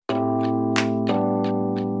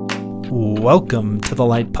Welcome to the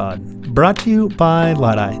Light Pod, brought to you by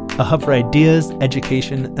Light-Eye, a hub for ideas,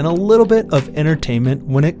 education, and a little bit of entertainment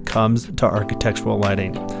when it comes to architectural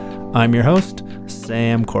lighting. I'm your host,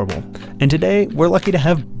 Sam Corbel, and today we're lucky to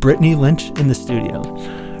have Brittany Lynch in the studio.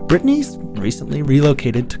 Brittany's recently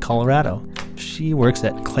relocated to Colorado. She works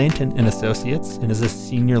at Clanton & Associates and is a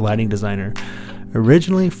senior lighting designer.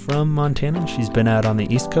 Originally from Montana, she's been out on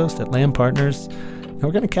the East Coast at Lamb Partners. And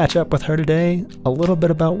we're going to catch up with her today a little bit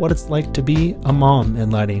about what it's like to be a mom in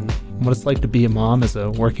lighting, what it's like to be a mom as a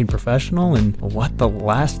working professional, and what the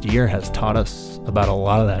last year has taught us about a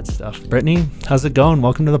lot of that stuff. Brittany, how's it going?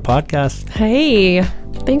 Welcome to the podcast. Hey,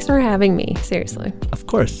 thanks for having me. Seriously. Of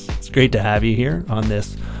course. It's great to have you here on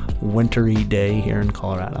this wintry day here in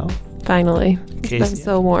Colorado. Finally. It's been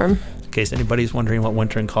so warm. In case anybody's wondering what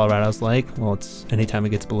winter in Colorado is like, well, it's anytime it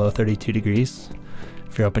gets below 32 degrees.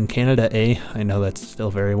 If you're up in Canada, I know that's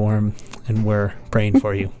still very warm, and we're praying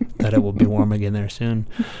for you that it will be warm again there soon.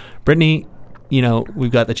 Brittany,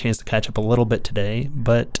 we've got the chance to catch up a little bit today,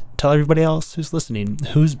 but tell everybody else who's listening,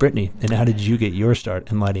 who's Brittany, and how did you get your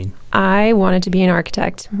start in lighting? I wanted to be an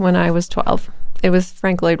architect when I was 12. It was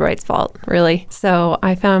Frank Lloyd Wright's fault, really. So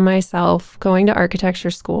I found myself going to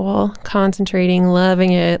architecture school, concentrating,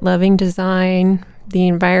 loving it, loving design, the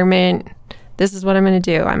environment. This is what I'm going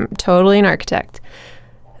to do. I'm totally an architect.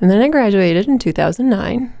 And then I graduated in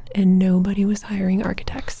 2009, and nobody was hiring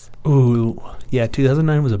architects. Ooh, yeah,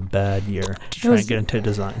 2009 was a bad year to try and get into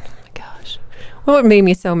design. Oh my gosh. Well, what made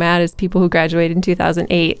me so mad is people who graduated in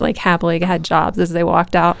 2008, happily had jobs as they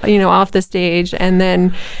walked out, off the stage, and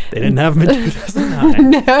then... They didn't have them in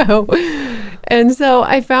 2009. No. And so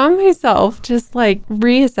I found myself just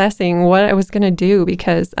reassessing what I was going to do,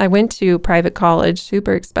 because I went to private college,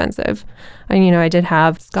 super expensive. And, I did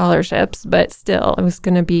have scholarships, but still I was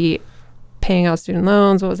going to be paying out student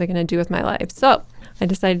loans. What was I going to do with my life? So I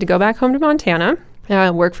decided to go back home to Montana,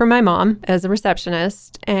 work for my mom as a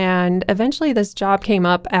receptionist. And eventually this job came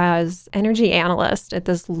up as energy analyst at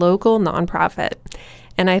this local nonprofit.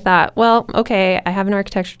 And I thought, well, okay, I have an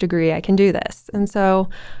architecture degree. I can do this. And so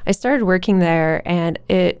I started working there, and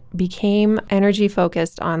it became energy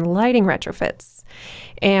focused on lighting retrofits.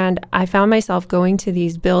 And I found myself going to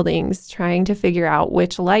these buildings trying to figure out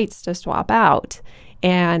which lights to swap out.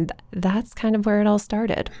 And that's kind of where it all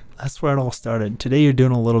started. That's where it all started. Today you're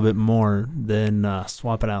doing a little bit more than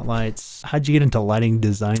swapping out lights. How'd you get into lighting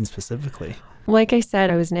design specifically? Like I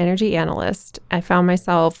said, I was an energy analyst. I kind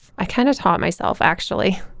of taught myself,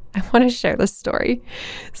 actually. I want to share this story.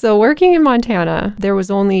 So working in Montana, there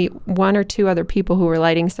was only one or two other people who were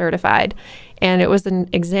lighting certified. And it was an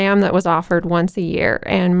exam that was offered once a year.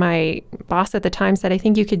 And my boss at the time said, I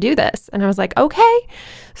think you could do this. And I was like, okay.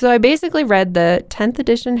 So I basically read the 10th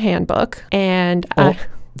edition handbook. And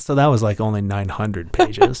so that was only 900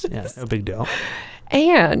 pages. Yeah, no big deal.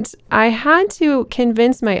 And I had to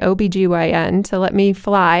convince my OBGYN to let me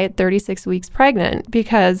fly at 36 weeks pregnant,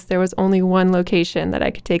 because there was only one location that I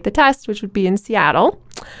could take the test, which would be in Seattle.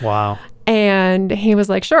 Wow. And he was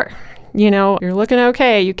like, sure, you're looking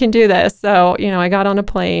okay. You can do this. So, I got on a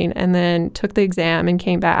plane and then took the exam and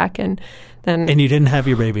came back. And you didn't have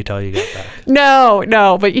your baby till you got back.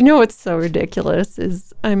 No. But what's so ridiculous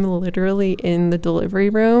is I'm literally in the delivery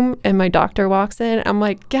room and my doctor walks in. I'm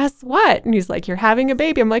like, guess what? And he's like, you're having a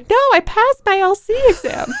baby. I'm like, no, I passed my LC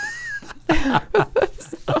exam.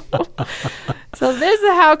 So this is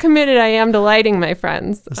how committed I am to lighting, my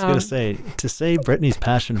friends. I was going to say Brittany's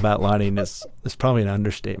passionate about lighting is probably an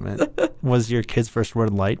understatement. Was your kid's first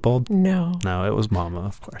word light bulb? No, it was mama,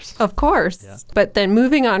 of course. Of course. Yeah. But then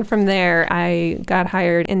moving on from there, I got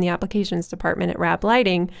hired in the applications department at Rab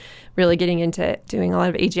Lighting, really getting into doing a lot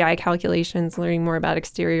of AGI calculations, learning more about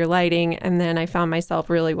exterior lighting. And then I found myself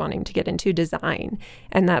really wanting to get into design.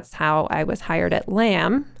 And that's how I was hired at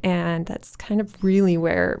Lamb. And that's kind of really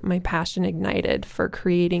where my passion ignited for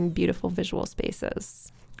creating beautiful visual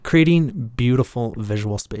spaces. Creating beautiful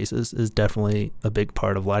visual spaces is definitely a big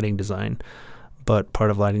part of lighting design. But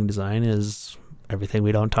part of lighting design is everything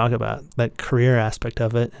we don't talk about, that career aspect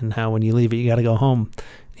of it, and how when you leave it, you got to go home.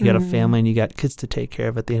 You got a family and you got kids to take care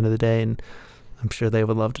of at the end of the day. And I'm sure they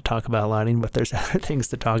would love to talk about lighting, but there's other things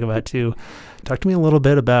to talk about too. Talk to me a little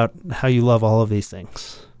bit about how you love all of these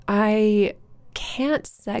things. I can't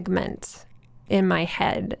segment in my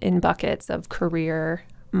head in buckets of career,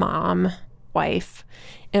 mom, wife.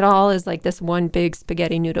 It all is like this one big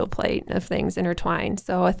spaghetti noodle plate of things intertwined.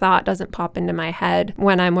 So a thought doesn't pop into my head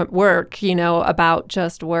when I'm at work, about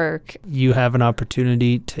just work. You have an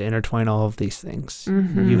opportunity to intertwine all of these things.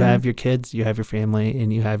 Mm-hmm. You have your kids, you have your family,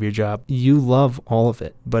 and you have your job. You love all of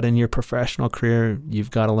it. But in your professional career,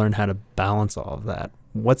 you've got to learn how to balance all of that.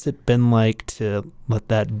 what's it been like to let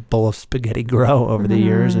that bowl of spaghetti grow over the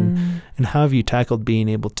years, and how have you tackled being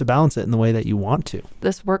able to balance it in the way that you want to?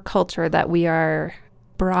 This work culture that we are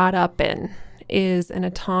brought up in is an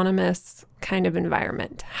autonomous kind of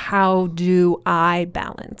environment. How do I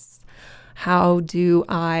balance? How do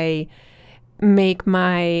I make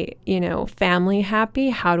my, family happy?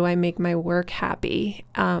 How do I make my work happy?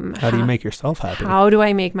 How do you make yourself happy? How do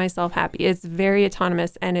I make myself happy? It's very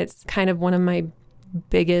autonomous, and it's kind of one of my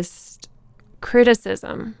biggest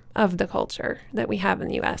criticism of the culture that we have in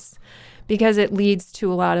the U.S. because it leads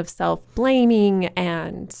to a lot of self-blaming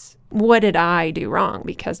and what did I do wrong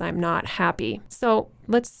because I'm not happy? So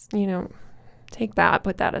let's, take that,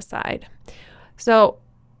 put that aside. So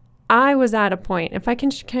I was at a point, if I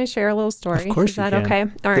can I share a little story? Of course Is that you can.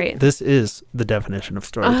 okay? All right. This is the definition of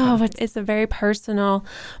story time. Oh, it's a very personal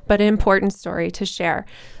but important story to share.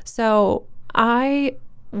 So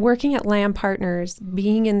working at Lamb Partners,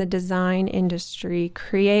 being in the design industry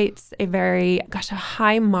creates a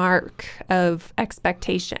high mark of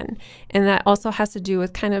expectation. And that also has to do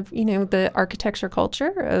with kind of, the architecture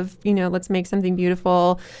culture of, let's make something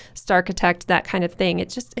beautiful, Starchitect, that kind of thing.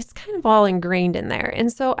 It's kind of all ingrained in there. And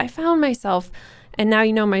so I found myself, and now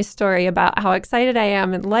you know my story about how excited I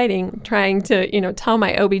am in lighting, trying to, tell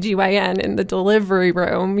my OBGYN in the delivery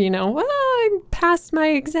room, I passed my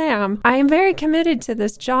exam. I am very committed to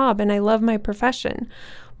this job and I love my profession.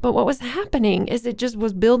 But what was happening is it just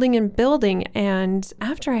was building and building. And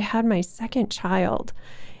after I had my second child,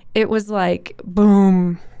 it was like,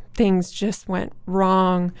 boom, things just went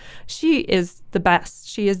wrong. She is the best.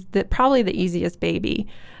 She is probably the easiest baby.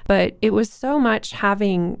 But it was so much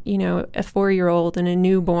having, a 4-year-old and a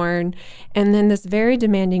newborn and then this very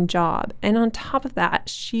demanding job. And on top of that,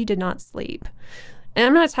 she did not sleep. And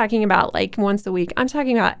I'm not talking about like once a week. I'm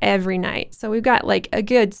talking about every night. So we've got like a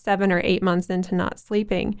good 7 or 8 months into not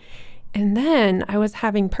sleeping. And then I was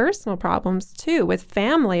having personal problems too with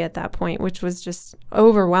family at that point, which was just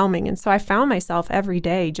overwhelming. And so I found myself every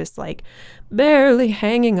day just like barely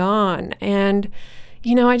hanging on. And,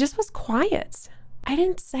 I just was quiet. I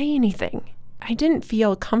didn't say anything. I didn't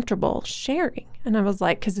feel comfortable sharing. And I was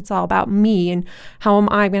like, because it's all about me and how am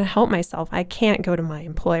I going to help myself? I can't go to my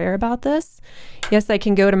employer about this. Yes, I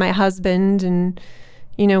can go to my husband and,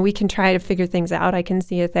 we can try to figure things out. I can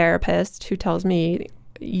see a therapist who tells me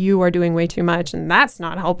you are doing way too much and that's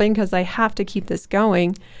not helping because I have to keep this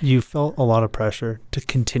going. You felt a lot of pressure to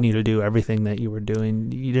continue to do everything that you were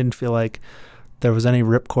doing. You didn't feel like there was any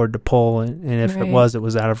ripcord to pull, and if Right. it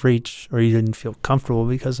was out of reach, or you didn't feel comfortable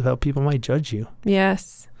because of how people might judge you.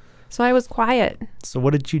 Yes. So I was quiet. So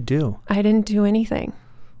what did you do? I didn't do anything.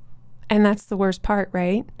 And that's the worst part,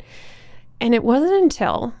 right? And it wasn't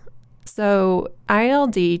until,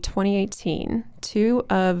 ILD 2018, 2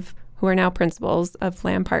 of who are now principals of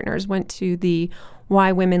Lamb Partners went to the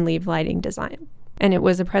Why Women Leave Lighting Design. And it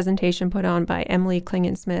was a presentation put on by Emily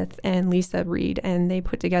Klingensmith and Lisa Reed, and they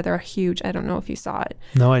put together a huge, I don't know if you saw it.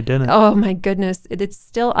 No, I didn't. Oh my goodness, it's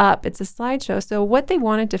still up. It's a slideshow. So what they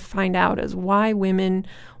wanted to find out is why women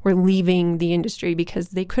were leaving the industry because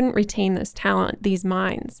they couldn't retain this talent, these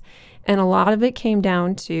minds. And a lot of it came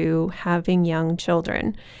down to having young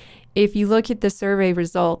children. If you look at the survey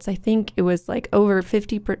results, I think it was like over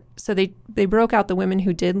 50%. So they broke out the women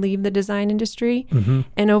who did leave the design industry. Mm-hmm.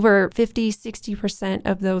 And over 50-60%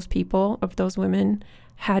 of those people, of those women,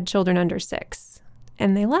 had children under 6.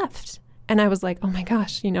 And they left. And I was like, oh my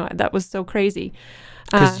gosh, that was so crazy.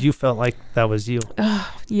 Because you felt like that was you.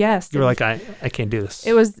 Yes. You were like, I can't do this.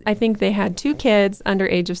 It was, I think they had 2 kids under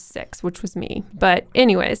age of 6, which was me. But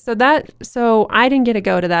anyway, so I didn't get to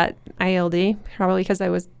go to that ILD, probably because I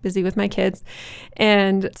was busy with my kids.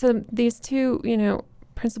 And so these 2,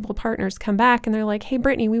 principal partners come back and they're like, hey,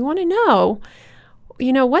 Brittany, we want to know,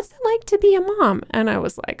 what's it like to be a mom? And I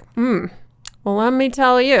was like, well, let me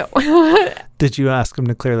tell you. Did you ask them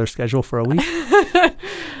to clear their schedule for a week?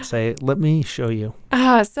 Say, let me show you.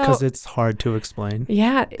 Because it's hard to explain.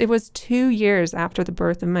 Yeah, it was 2 years after the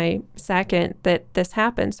birth of my second that this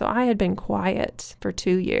happened. So I had been quiet for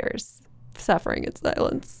 2 years, suffering in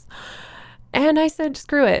silence. And I said,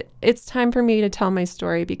 screw it. It's time for me to tell my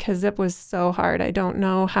story because it was so hard. I don't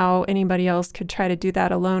know how anybody else could try to do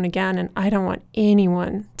that alone again. And I don't want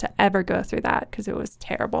anyone to ever go through that because it was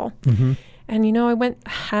terrible. Mm-hmm. And,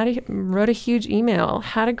 I wrote a huge email,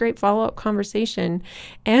 had a great follow-up conversation.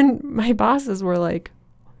 And my bosses were like,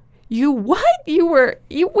 You what? We didn't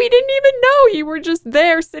even know you were just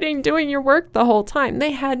there sitting doing your work the whole time.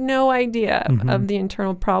 They had no idea of the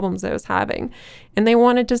internal problems I was having. And they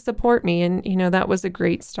wanted to support me. And, that was a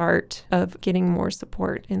great start of getting more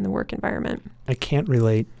support in the work environment. I can't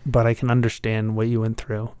relate, but I can understand what you went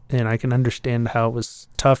through. And I can understand how it was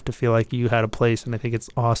tough to feel like you had a place. And I think it's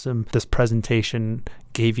awesome. This presentation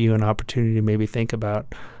gave you an opportunity to maybe think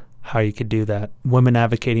about how you could do that. Women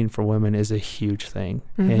advocating for women is a huge thing.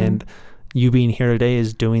 And you being here today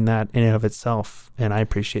is doing that in and of itself. And I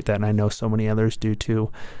appreciate that. And I know so many others do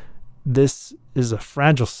too. This is a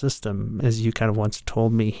fragile system, as you kind of once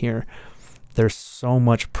told me here. There's so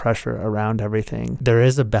much pressure around everything. There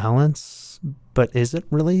is a balance, but is it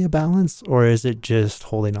really a balance, or is it just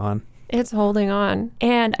holding on? It's holding on.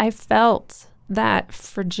 And I felt that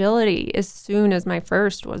fragility as soon as my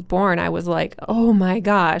first was born. I was like, oh my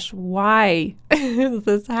gosh, why is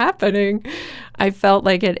this happening? I felt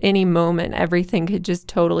like at any moment everything could just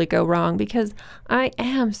totally go wrong, because I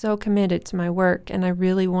am so committed to my work and I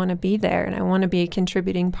really want to be there and I want to be a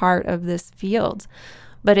contributing part of this field.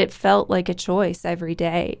 But it felt like a choice every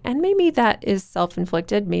day. And maybe that is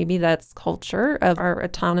self-inflicted. Maybe that's culture of our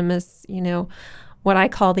autonomous, what I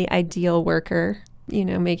call the ideal worker,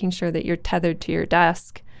 making sure that you're tethered to your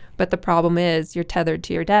desk. But the problem is you're tethered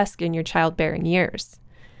to your desk in your childbearing years.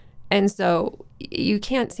 And so you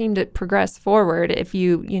can't seem to progress forward if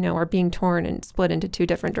you are being torn and split into two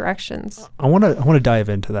different directions. I want to dive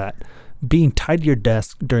into that. Being tied to your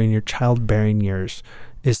desk during your childbearing years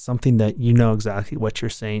is something that you know exactly what you're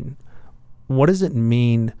saying. What does it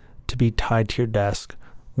mean to be tied to your desk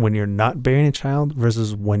when you're not bearing a child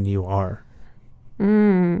versus when you are?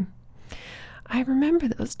 I remember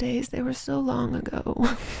those days. They were so long ago.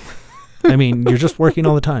 I mean, you're just working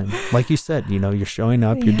all the time. Like you said, you're showing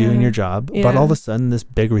up, you're doing your job, but all of a sudden this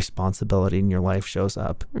big responsibility in your life shows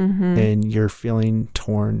up and you're feeling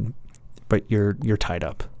torn, but you're tied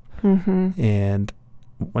up. And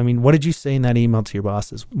I mean, what did you say in that email to your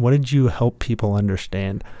bosses? What did you help people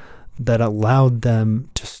understand that allowed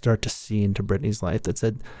them to start to see into Brittany's life that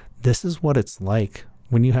said, this is what it's like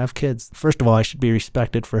when you have kids? First of all, I should be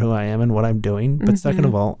respected for who I am and what I'm doing. But second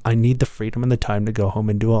of all, I need the freedom and the time to go home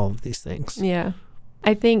and do all of these things. Yeah.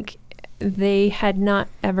 I think they had not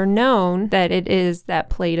ever known that it is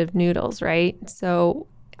that plate of noodles, right? So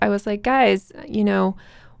I was like, guys,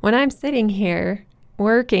 when I'm sitting here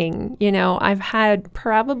working, I've had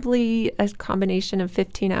probably a combination of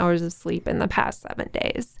 15 hours of sleep in the past 7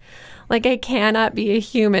 days. Like, I cannot be a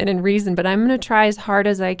human and reason, but I'm going to try as hard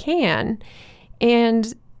as I can.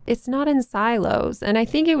 And it's not in silos. And I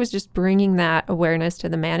think it was just bringing that awareness to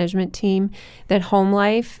the management team that home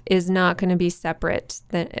life is not going to be separate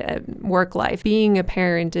than work life. Being a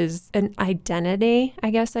parent is an identity, I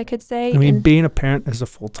guess I could say. I mean, being a parent is a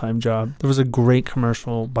full-time job. There was a great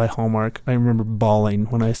commercial by Hallmark. I remember bawling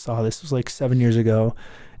when I saw this. It was like 7 years ago.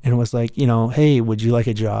 And it was like, hey, would you like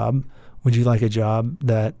a job? Would you like a job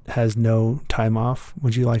that has no time off?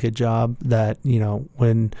 Would you like a job that,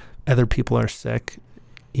 when other people are sick,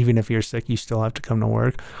 even if you're sick, you still have to come to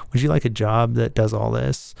work? Would you like a job that does all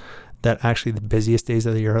this, that actually the busiest days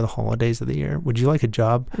of the year are the holidays of the year? Would you like a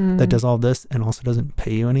job that does all this and also doesn't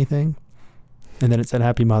pay you anything? And then it said,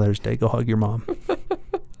 Happy Mother's Day, go hug your mom. Oh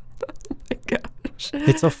my gosh.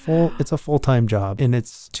 It's a full-time job, and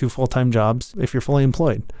it's 2 full-time jobs if you're fully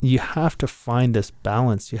employed. You have to find this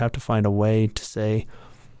balance. You have to find a way to say,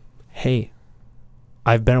 hey,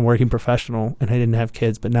 I've been a working professional and I didn't have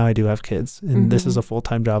kids, but now I do have kids, and this is a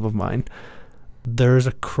full-time job of mine. There's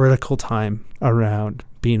a critical time around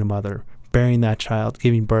being a mother, bearing that child,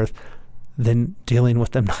 giving birth, then dealing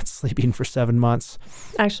with them not sleeping for 7 months.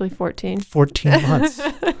 Actually, 14. 14 months.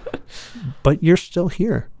 But you're still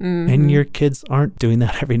here, and your kids aren't doing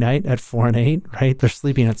that every night at 4 and 8, right? They're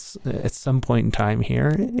sleeping at some point in time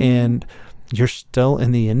here, and you're still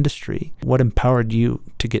in the industry. What empowered you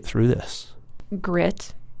to get through this?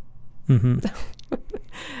 Grit.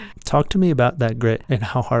 Talk to me about that grit and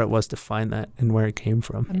how hard it was to find that and where it came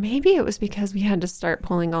from. Maybe it was because we had to start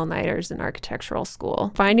pulling all-nighters in architectural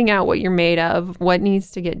school, finding out what you're made of, what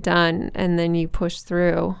needs to get done, and then you push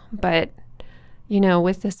through. But,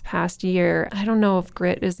 with this past year, I don't know if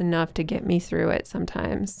grit is enough to get me through it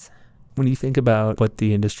sometimes. When you think about what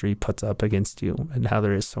the industry puts up against you and how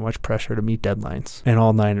there is so much pressure to meet deadlines and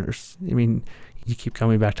all-nighters, I mean, you keep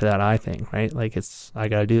coming back to that I thing, right? Like, it's, I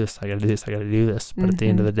got to do this, I got to do this, I got to do this. But at the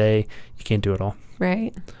end of the day, you can't do it all.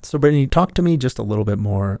 Right. So, Brittany, talk to me just a little bit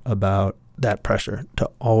more about that pressure to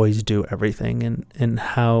always do everything and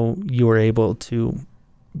how you were able to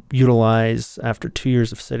utilize, after 2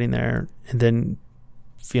 years of sitting there and then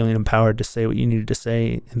feeling empowered to say what you needed to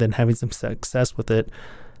say and then having some success with it,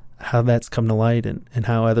 how that's come to light and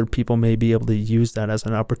how other people may be able to use that as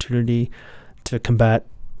an opportunity to combat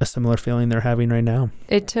a similar feeling they're having right now.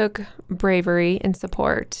 It took bravery and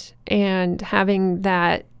support, and having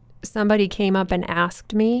that somebody came up and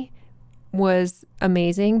asked me was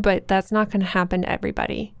amazing, but that's not going to happen to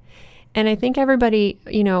everybody. And I think everybody,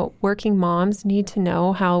 working moms need to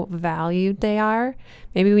know how valued they are.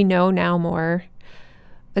 Maybe we know now more,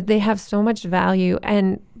 but they have so much value.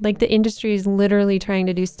 And like the industry is literally trying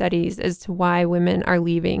to do studies as to why women are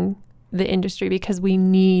leaving the industry, because we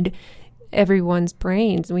need everyone's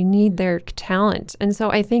brains. We need their talent. And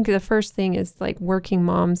so I think the first thing is like working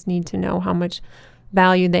moms need to know how much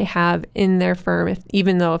value they have in their firm,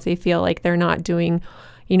 even though if they feel like they're not doing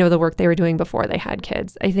the work they were doing before they had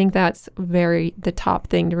kids. I think that's the top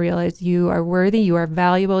thing to realize. You are worthy, you are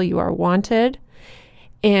valuable, you are wanted.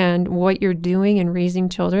 And what you're doing in raising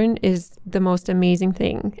children is the most amazing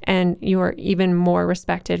thing. And you are even more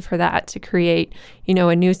respected for that, to create,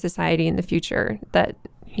 a new society in the future that,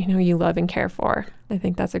 you love and care for. I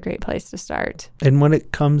think that's a great place to start. And when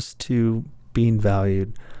it comes to being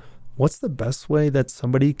valued, what's the best way that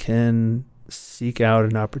somebody can seek out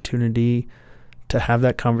an opportunity to have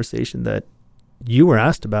that conversation that you were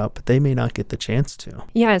asked about, but they may not get the chance to?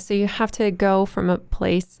 Yeah, so you have to go from a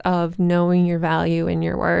place of knowing your value and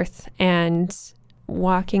your worth and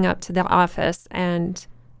walking up to the office and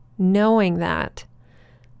knowing that.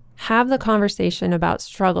 Have the conversation about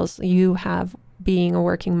struggles you have being a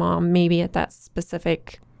working mom, maybe at that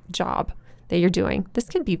specific job that you're doing. This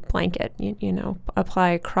could be blanket, apply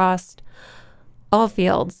across all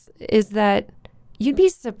fields. Is that you'd be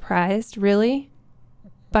surprised, really,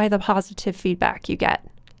 by the positive feedback you get.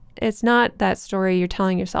 It's not that story you're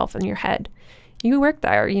telling yourself in your head. You work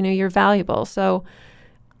there, you're valuable. So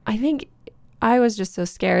I think I was just so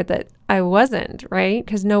scared that I wasn't, right?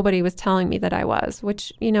 Because nobody was telling me that I was,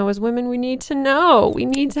 which, as women, we need to know. We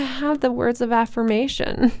need to have the words of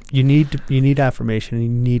affirmation. You need affirmation. You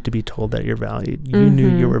need to be told that you're valued. You knew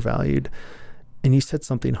you were valued. And you said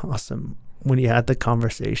something awesome. When you had the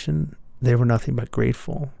conversation, they were nothing but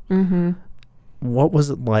grateful. Mm-hmm. What was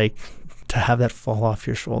it like to have that fall off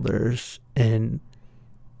your shoulders and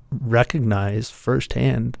recognize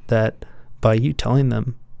firsthand that by you telling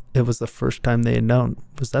them it was the first time they had known?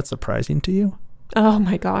 Was that surprising to you? Oh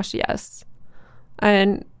my gosh, yes.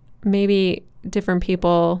 And maybe different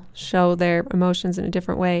people show their emotions in a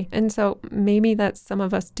different way. And so maybe that some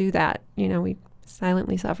of us do that. We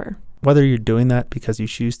silently suffer. Whether you're doing that because you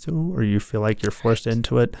choose to or you feel like you're forced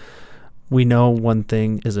into it, we know one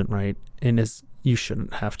thing isn't right, and is you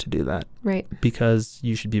shouldn't have to do that. Right. Because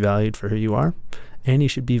you should be valued for who you are, and you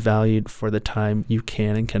should be valued for the time you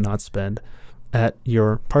can and cannot spend at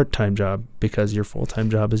your part-time job, because your full-time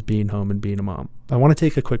job is being home and being a mom. I want to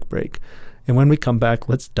take a quick break. And when we come back,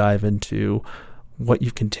 let's dive into what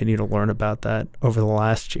you've continued to learn about that over the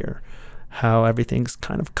last year, how everything's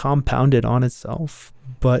kind of compounded on itself,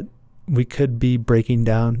 but we could be breaking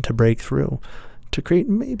down to break through, to create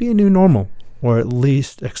maybe a new normal, or at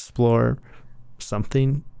least explore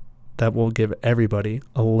something that will give everybody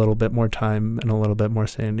a little bit more time and a little bit more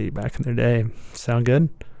sanity back in their day. Sound good?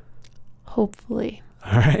 Hopefully.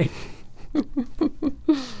 All right.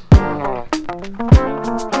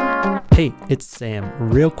 Hey, it's Sam.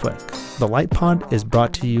 Real quick, The Light Pod is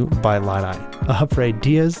brought to you by Light-Eye, a hub for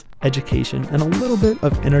ideas, education, and a little bit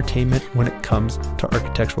of entertainment when it comes to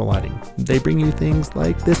architectural lighting. They bring you things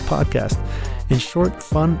like this podcast and short,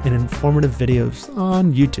 fun, and informative videos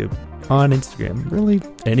on YouTube, on Instagram, really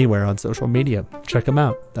anywhere on social media. Check them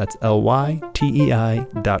out. That's lytei.com.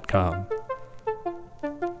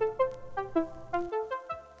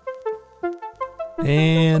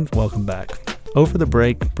 And welcome back. Over the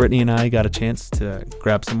break, Brittany and I got a chance to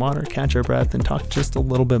grab some water, catch our breath, and talk just a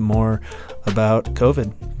little bit more about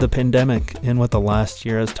COVID, the pandemic, and what the last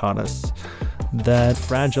year has taught us. That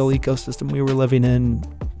fragile ecosystem we were living in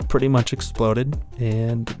pretty much exploded,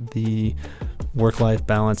 and the work-life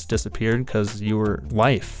balance disappeared because you were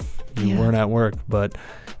life. You weren't at work, but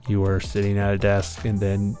you were sitting at a desk, and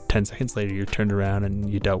then 10 seconds later you turned around and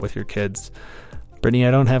you dealt with your kids. Brittany,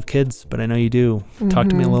 I don't have kids, but I know you do. Talk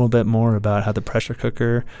to me a little bit more about how the pressure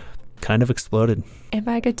cooker kind of exploded. If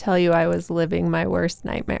I could tell you I was living my worst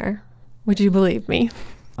nightmare, would you believe me?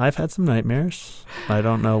 I've had some nightmares. I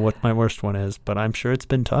don't know what my worst one is, but I'm sure it's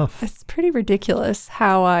been tough. It's pretty ridiculous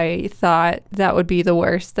how I thought that would be the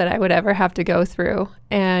worst that I would ever have to go through.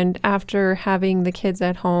 And after having the kids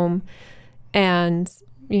at home and,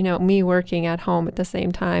 me working at home at the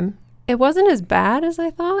same time, it wasn't as bad as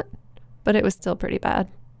I thought, but it was still pretty bad.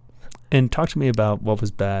 And talk to me about what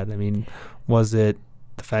was bad. I mean, was it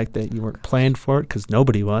the fact that you weren't planned for it because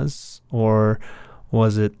nobody was? Or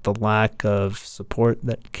was it the lack of support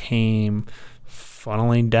that came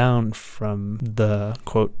funneling down from the,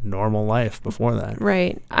 quote, normal life before that?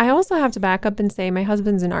 Right. I also have to back up and say my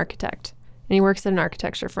husband's an architect, and he works at an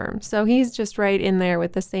architecture firm. So he's just right in there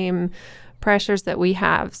with the same pressures that we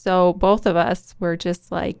have. So both of us were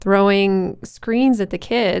just like throwing screens at the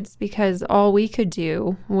kids because all we could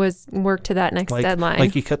do was work to that next deadline.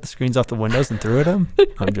 Like you cut the screens off the windows and threw at them?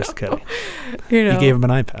 I'm just kidding. You gave them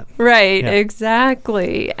an iPad. Right, yeah.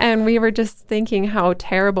 Exactly. And we were just thinking how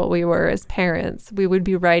terrible we were as parents. We would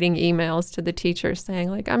be writing emails to the teachers saying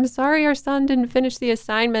like, I'm sorry our son didn't finish the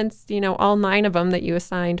assignments, all 9 of them that you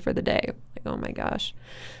assigned for the day. Like, oh my gosh,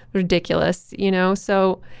 ridiculous,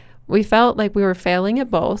 So we felt like we were failing at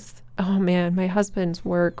both. Oh man, my husband's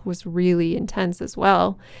work was really intense as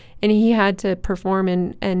well. And he had to perform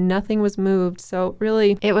and nothing was moved. So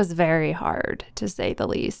really, it was very hard to say the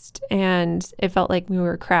least. And it felt like we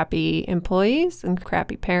were crappy employees and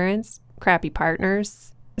crappy parents, crappy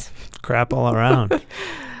partners. Crap all around.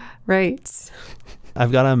 Right.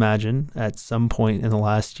 I've got to imagine at some point in the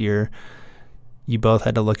last year, you both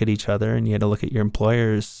had to look at each other and you had to look at your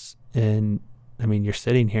employers. And I mean, you're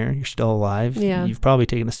sitting here, you're still alive. Yeah. You've probably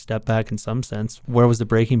taken a step back in some sense. Where was the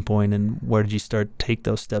breaking point and where did you start to take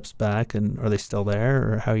those steps back? And are they still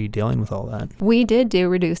there, or how are you dealing with all that? We did do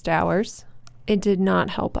reduced hours. It did not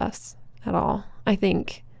help us at all. I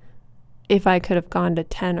think if I could have gone to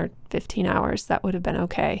 10 or 15 hours, that would have been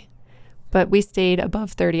okay. But we stayed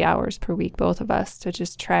above 30 hours per week, both of us, to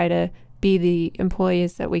just try to be the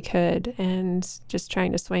employees that we could and just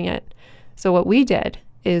trying to swing it. So what we did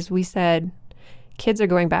is we said, kids are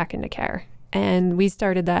going back into care. And we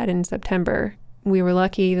started that in September. We were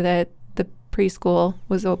lucky that the preschool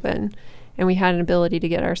was open and we had an ability to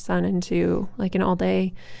get our son into like an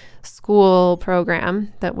all-day school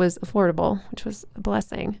program that was affordable, which was a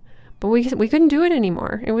blessing. But we couldn't do it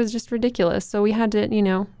anymore. It was just ridiculous. So we had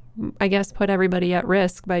to, I guess, put everybody at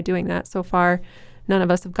risk by doing that. So far, none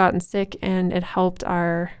of us have gotten sick, and it helped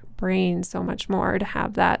our brain so much more to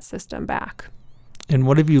have that system back. And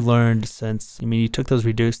what have you learned since, you took those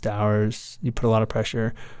reduced hours, you put a lot of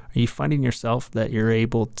pressure. Are you finding yourself that you're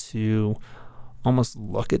able to almost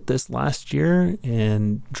look at this last year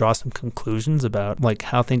and draw some conclusions about like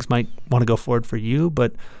how things might want to go forward for you,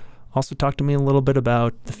 but also talk to me a little bit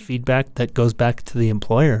about the feedback that goes back to the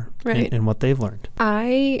employer, right, and what they've learned?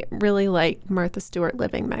 I really like Martha Stewart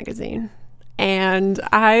Living magazine. And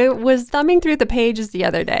I was thumbing through the pages the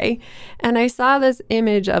other day, and I saw this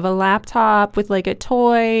image of a laptop with like a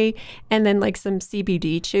toy and then like some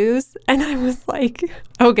CBD chews. And I was like,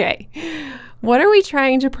 okay, what are we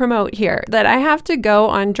trying to promote here? That I have to go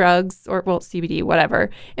on drugs or, CBD,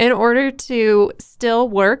 whatever, in order to still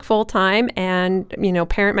work full time and,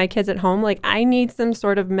 parent my kids at home? Like, I need some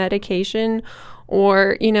sort of medication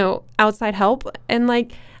or, outside help. And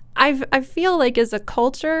like, I feel like as a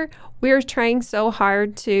culture, we're trying so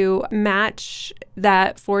hard to match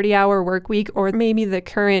that 40-hour work week or maybe the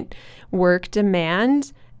current work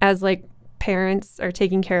demand as like parents are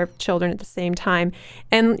taking care of children at the same time.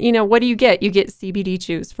 And, what do you get? You get CBD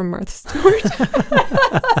chews from Martha Stewart.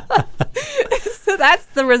 So that's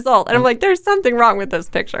the result. And I'm like, there's something wrong with this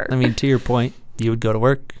picture. To your point, you would go to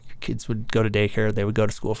work, your kids would go to daycare, they would go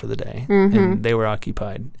to school for the day, and they were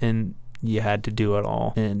occupied. And you had to do it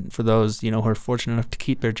all. And for those, who are fortunate enough to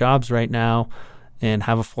keep their jobs right now and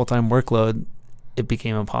have a full-time workload, it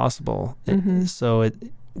became impossible. So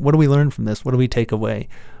what do we learn from this? What do we take away?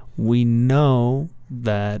 We know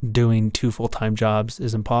that doing 2 full-time jobs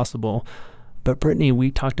is impossible. But Brittany,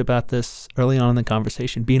 we talked about this early on in the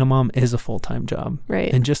conversation. Being a mom is a full-time job.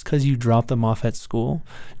 Right. And just because you drop them off at school,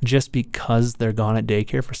 just because they're gone at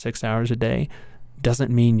daycare for 6 hours a day,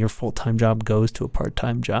 doesn't mean your full-time job goes to a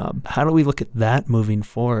part-time job. How do we look at that moving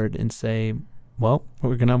forward and say, well,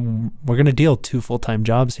 we're gonna deal 2 full-time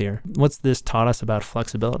jobs here? What's this taught us about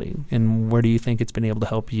flexibility, and where do you think it's been able to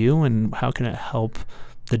help you, and how can it help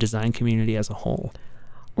the design community as a whole?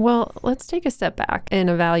 Well, let's take a step back and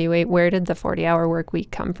evaluate, where did the 40-hour work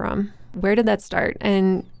week come from? Where did that start?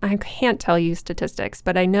 And I can't tell you statistics,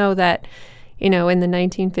 but I know that, in the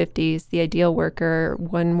 1950s, the ideal worker,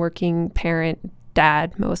 one working parent,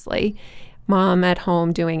 dad mostly, mom at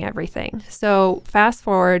home doing everything. So fast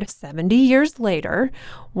forward 70 years later,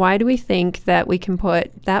 why do we think that we can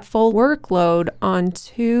put that full workload on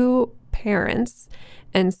 2 parents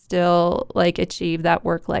and still achieve that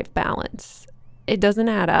work-life balance? It doesn't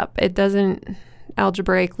add up. It doesn't,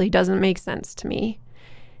 algebraically doesn't make sense to me.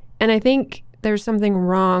 And I think there's something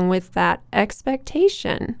wrong with that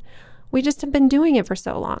expectation. we just have been doing it for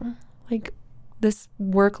so long. Like this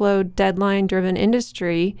workload, deadline-driven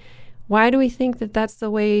industry, why do we think that that's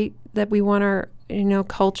the way that we want our,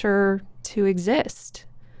 culture to exist?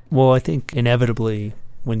 Well, I think inevitably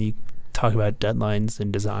when you talk about deadlines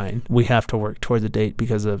and design, we have to work towards a date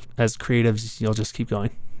because as creatives, you'll just keep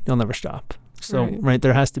going. You'll never stop. So, right,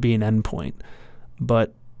 there has to be an end point.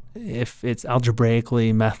 But if it's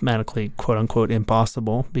algebraically, mathematically, quote unquote,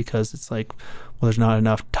 impossible because it's like, well, there's not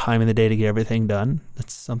enough time in the day to get everything done.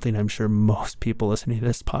 That's something I'm sure most people listening to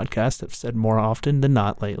this podcast have said more often than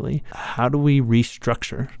not lately. How do we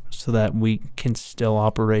restructure so that we can still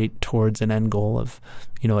operate towards an end goal of,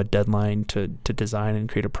 a deadline to design and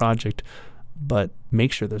create a project, but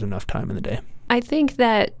make sure there's enough time in the day? I think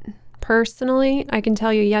that personally, I can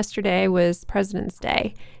tell you yesterday was President's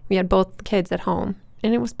Day. We had both kids at home.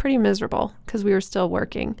 And it was pretty miserable because we were still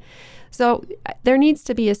working. So there needs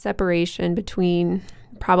to be a separation between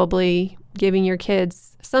probably giving your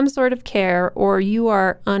kids some sort of care or you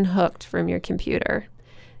are unhooked from your computer.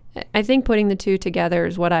 I think putting the two together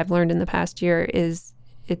is what I've learned in the past year it's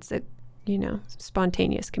a,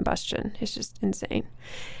 spontaneous combustion. It's just insane.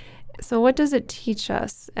 So what does it teach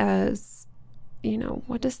us as,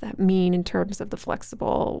 what does that mean in terms of the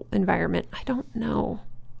flexible environment? I don't know.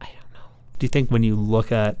 Do you think when you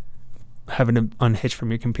look at having to unhitch from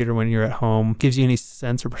your computer when you're at home gives you any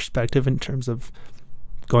sense or perspective in terms of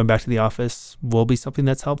going back to the office will be something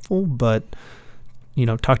that's helpful? But,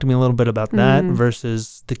 talk to me a little bit about that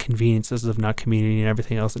versus the conveniences of not commuting and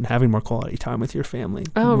everything else and having more quality time with your family.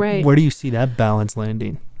 Oh, right. Where do you see that balance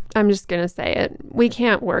landing? I'm just going to say it. We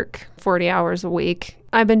can't work 40 hours a week.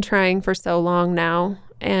 I've been trying for so long now,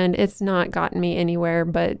 and it's not gotten me anywhere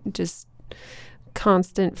but just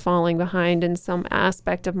constant falling behind in some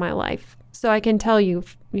aspect of my life. So I can tell you,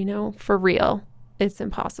 for real, it's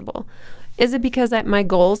impossible. Is it because my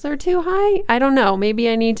goals are too high? I don't know. Maybe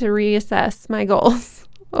I need to reassess my goals.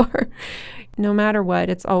 Or no matter what,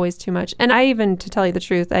 it's always too much. And I even, to tell you the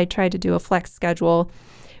truth, I tried to do a flex schedule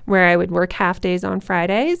where I would work half days on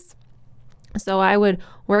Fridays. So I would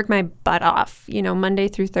work my butt off, Monday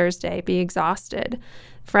through Thursday, be exhausted.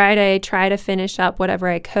 Friday, try to finish up whatever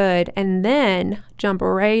I could, and then jump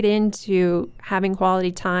right into having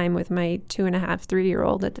quality time with my 2.5,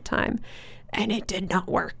 3-year-old at the time. And it did not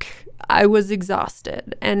work. I was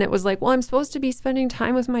exhausted. And it was like, well, I'm supposed to be spending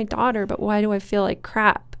time with my daughter, but why do I feel like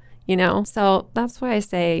crap? So that's why I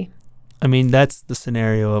say. I mean, that's the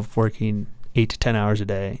scenario of working 8 to 10 hours a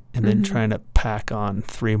day and then trying to pack on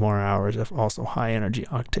 3 more hours of also high energy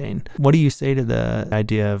octane. What do you say to the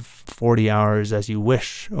idea of 40 hours as you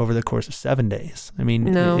wish over the course of 7 days? I mean,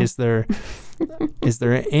 no. Is there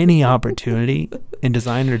any opportunity in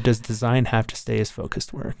design, or does design have to stay as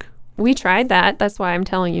focused work? We tried that. That's why I'm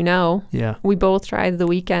telling you no. Yeah. We both tried the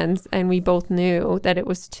weekends and we both knew that it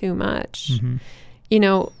was too much.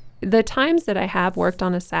 The times that I have worked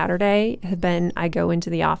on a Saturday have been I go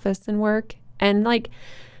into the office and work. And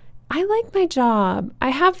I like my job. I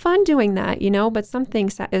have fun doing that, but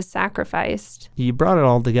something is sacrificed. You brought it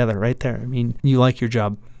all together right there. I mean, you like your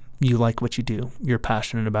job. You like what you do. You're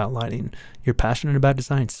passionate about lighting. You're passionate about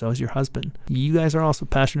design. So is your husband. You guys are also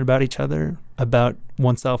passionate about each other, about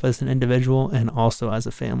oneself as an individual and also as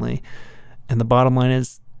a family. And the bottom line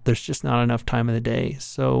is there's just not enough time in the day.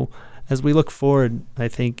 So as we look forward, I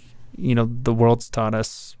think, the world's taught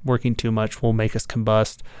us working too much will make us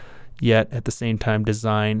combust. Yet at the same time,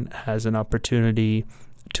 design has an opportunity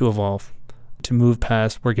to evolve, to move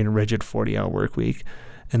past working a rigid 40-hour work week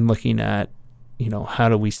and looking at, how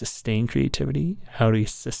do we sustain creativity? How do we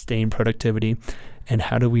sustain productivity? And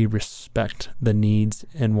how do we respect the needs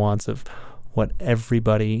and wants of what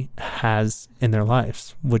everybody has in their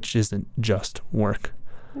lives, which isn't just work?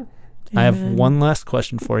 Amen. I have one last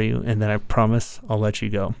question for you, and then I promise I'll let you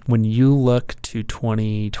go. When you look to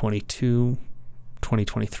 2022,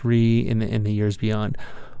 2023 in the years beyond,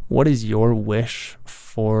 what is your wish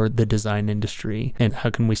for the design industry, and how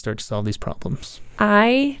can we start to solve these problems?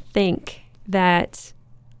 I think that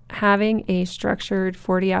having a structured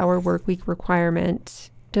 40-hour work week requirement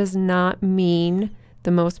does not mean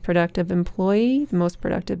the most productive employee, the most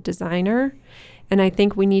productive designer. And I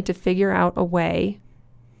think we need to figure out a way.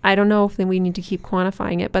 I don't know if we need to keep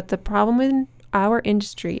quantifying it, but the problem in our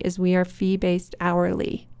industry is we are fee-based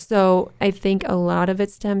hourly. So I think a lot of it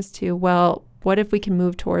stems to, well, what if we can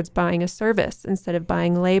move towards buying a service instead of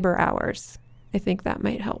buying labor hours? I think that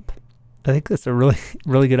might help. I think that's a really,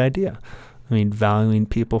 really good idea. I mean, valuing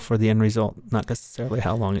people for the end result, not necessarily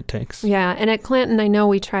how long it takes. Yeah. And at Clanton, I know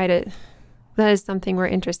we tried it. That is something we're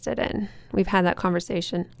interested in. We've had that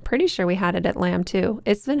conversation. Pretty sure we had it at Lamb too.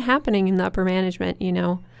 It's been happening in the upper management,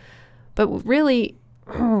 But really,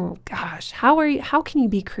 oh gosh, how can you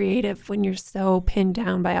be creative when you're so pinned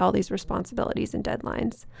down by all these responsibilities and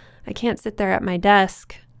deadlines? I can't sit there at my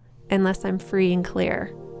desk unless I'm free and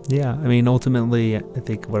clear. Yeah, I mean, ultimately, I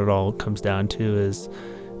think what it all comes down to is,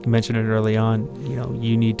 you mentioned it early on,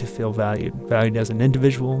 you need to feel valued as an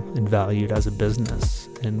individual and valued as a business.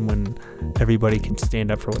 And when everybody can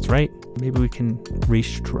stand up for what's right, maybe we can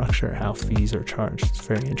restructure how fees are charged. It's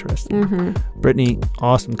very interesting. Mm-hmm. Brittany,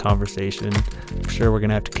 awesome conversation. I'm sure we're going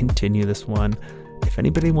to have to continue this one. If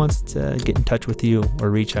anybody wants to get in touch with you or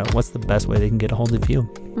reach out, what's the best way they can get a hold of you?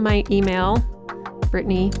 My email,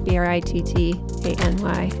 Brittany, BRITTANY,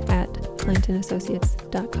 at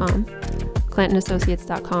ClantonAssociates.com.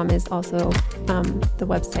 ClantonAssociates.com is also the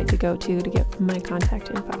website to go to get my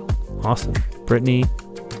contact info. Awesome. Brittany,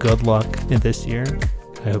 good luck in this year.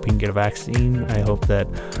 I hope you can get a vaccine. I hope that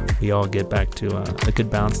we all get back to a good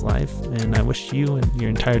balanced life. And I wish you and your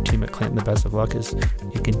entire team at Clanton the best of luck as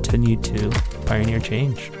you continue to pioneer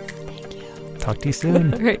change. Thank you. Talk to you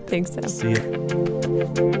soon. All right. Thanks, Sam. See ya.